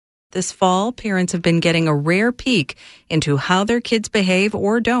This fall, parents have been getting a rare peek into how their kids behave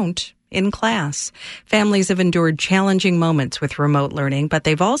or don't in class. Families have endured challenging moments with remote learning, but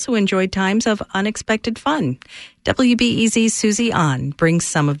they've also enjoyed times of unexpected fun. WBEZ's Susie An brings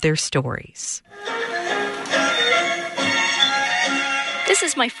some of their stories. This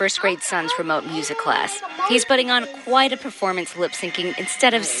is my first grade son's remote music class. He's putting on quite a performance lip-syncing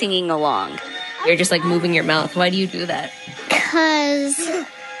instead of singing along. You're just like moving your mouth. Why do you do that? Because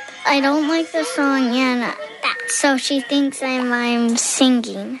I don't like the song and so she thinks I'm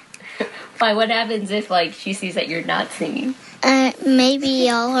singing. Why? What happens if she sees that you're not singing? Maybe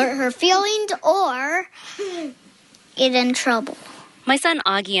I'll hurt her feelings or get in trouble. My son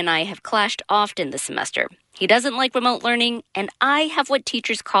Augie and I have clashed often this semester. He doesn't like remote learning, and I have what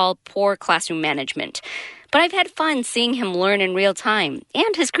teachers call poor classroom management. But I've had fun seeing him learn in real time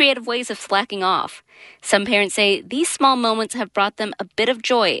and his creative ways of slacking off. Some parents say these small moments have brought them a bit of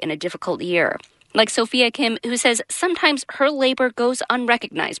joy in a difficult year. Like Sophia Kim, who says sometimes her labor goes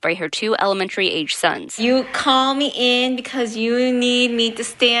unrecognized by her two elementary-age sons. You call me in because you need me to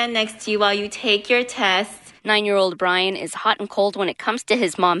stand next to you while you take your test. 9-year-old Brian is hot and cold when it comes to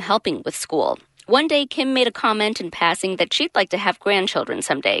his mom helping with school. One day, Kim made a comment in passing that she'd like to have grandchildren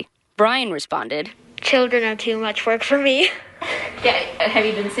someday. Brian responded, "Children are too much work for me." Yeah, have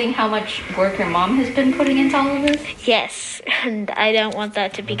you been seeing how much work your mom has been putting into all of this? Yes, and I don't want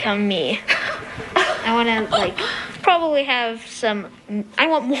that to become me. I want to, probably have I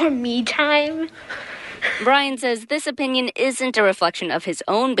want more me time. Brian says this opinion isn't a reflection of his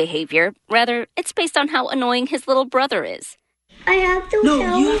own behavior. Rather, it's based on how annoying his little brother is. I have to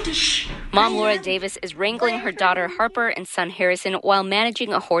you have to shh. Mom Laura Davis is wrangling her daughter Harper and son Harrison while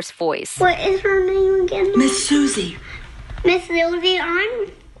managing a hoarse voice. What is her name again? Miss Susie. Miss Susie,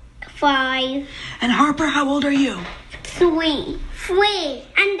 I'm 5. And Harper, how old are you? 3.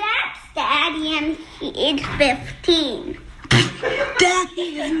 And that's Daddy, and he is 15. Daddy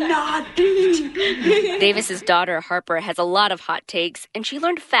is not. Davis's daughter Harper has a lot of hot takes, and she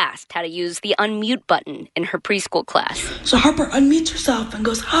learned fast how to use the unmute button in her preschool class. So Harper unmutes herself and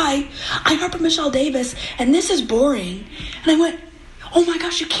goes, "Hi, I'm Harper Michelle Davis, and this is boring." And I went, "Oh my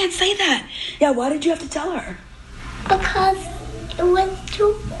gosh, you can't say that." Yeah, why did you have to tell her? Because it was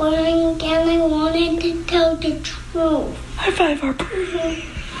too boring and I wanted to tell the truth. High five, Harper.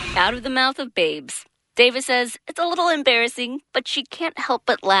 Out of the mouth of babes. Davis says it's a little embarrassing, but she can't help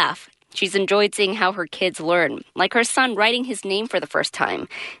but laugh. She's enjoyed seeing how her kids learn, like her son writing his name for the first time,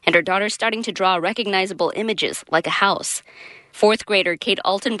 and her daughter starting to draw recognizable images like a house. 4th grader Kate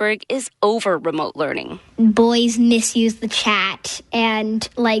Altenberg is over remote learning. Boys misuse the chat and,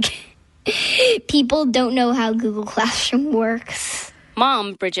 people don't know how Google Classroom works.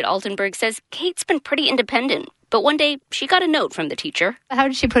 Mom, Bridget Altenberg, says Kate's been pretty independent. But one day, she got a note from the teacher. How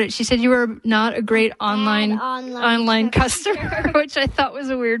did she put it? She said you were not a great online customer, which I thought was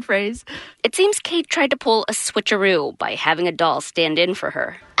a weird phrase. It seems Kate tried to pull a switcheroo by having a doll stand in for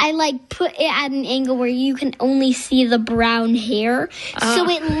her. I put it at an angle where you can only see the brown hair, so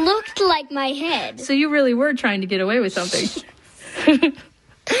it looked like my head. So you really were trying to get away with something.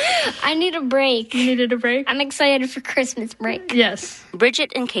 I need a break. You needed a break? I'm excited for Christmas break. Yes.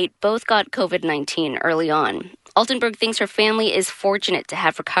 Bridget and Kate both got COVID-19 early on. Altenberg thinks her family is fortunate to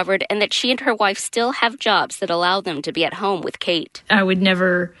have recovered and that she and her wife still have jobs that allow them to be at home with Kate. I would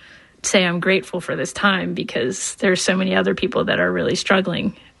never say I'm grateful for this time because there's so many other people that are really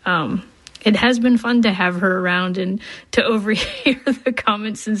struggling. It has been fun to have her around and to overhear the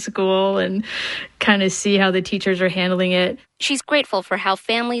comments in school and kind of see how the teachers are handling it. She's grateful for how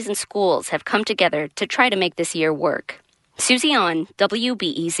families and schools have come together to try to make this year work. Susie An,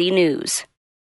 WBEZ News.